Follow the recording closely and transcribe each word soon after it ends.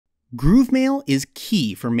GrooveMail is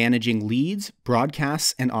key for managing leads,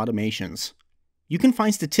 broadcasts, and automations. You can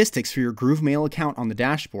find statistics for your GrooveMail account on the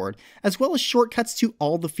dashboard, as well as shortcuts to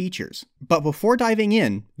all the features. But before diving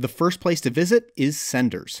in, the first place to visit is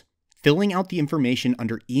Senders. Filling out the information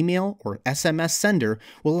under email or SMS sender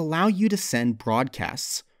will allow you to send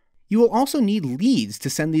broadcasts. You will also need leads to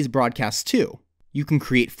send these broadcasts to. You can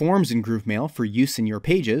create forms in GrooveMail for use in your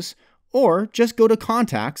pages, or just go to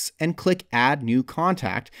Contacts and click Add New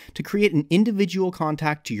Contact to create an individual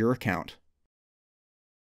contact to your account.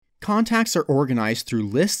 Contacts are organized through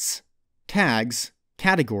lists, tags,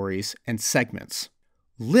 categories, and segments.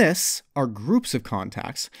 Lists are groups of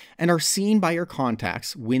contacts and are seen by your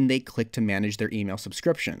contacts when they click to manage their email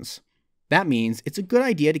subscriptions. That means it's a good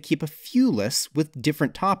idea to keep a few lists with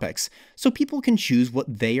different topics so people can choose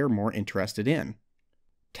what they are more interested in.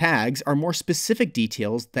 Tags are more specific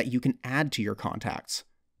details that you can add to your contacts.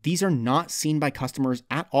 These are not seen by customers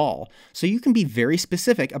at all, so you can be very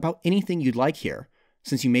specific about anything you'd like here.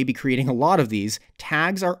 Since you may be creating a lot of these,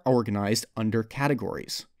 tags are organized under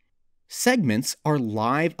categories. Segments are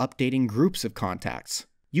live updating groups of contacts.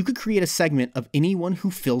 You could create a segment of anyone who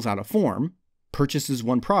fills out a form, purchases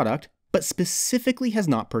one product, but specifically has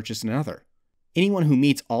not purchased another. Anyone who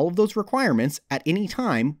meets all of those requirements at any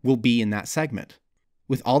time will be in that segment.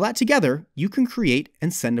 With all that together, you can create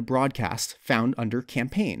and send a broadcast found under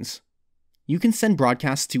Campaigns. You can send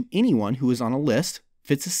broadcasts to anyone who is on a list,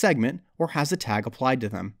 fits a segment, or has a tag applied to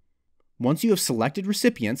them. Once you have selected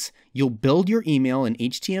recipients, you'll build your email in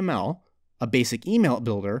HTML, a basic email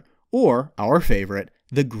builder, or, our favorite,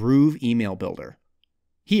 the Groove Email Builder.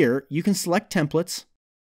 Here, you can select templates,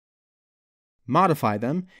 modify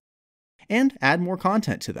them, and add more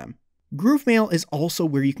content to them. GrooveMail is also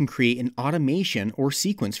where you can create an automation or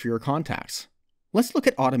sequence for your contacts. Let's look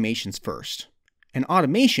at automations first. An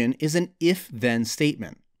automation is an if-then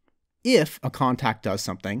statement. If a contact does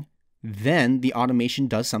something, then the automation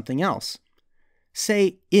does something else.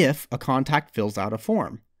 Say if a contact fills out a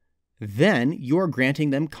form, then you are granting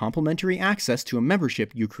them complimentary access to a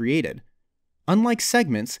membership you created. Unlike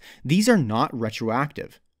segments, these are not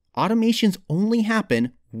retroactive. Automations only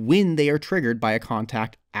happen when they are triggered by a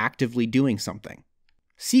contact actively doing something.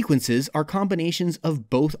 Sequences are combinations of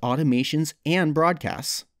both automations and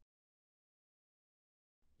broadcasts.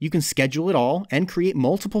 You can schedule it all and create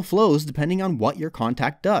multiple flows depending on what your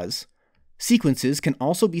contact does. Sequences can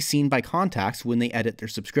also be seen by contacts when they edit their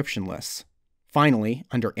subscription lists. Finally,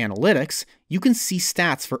 under Analytics, you can see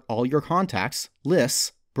stats for all your contacts,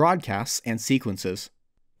 lists, broadcasts, and sequences.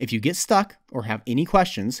 If you get stuck or have any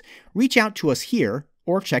questions, reach out to us here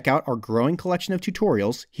or check out our growing collection of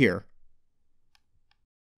tutorials here.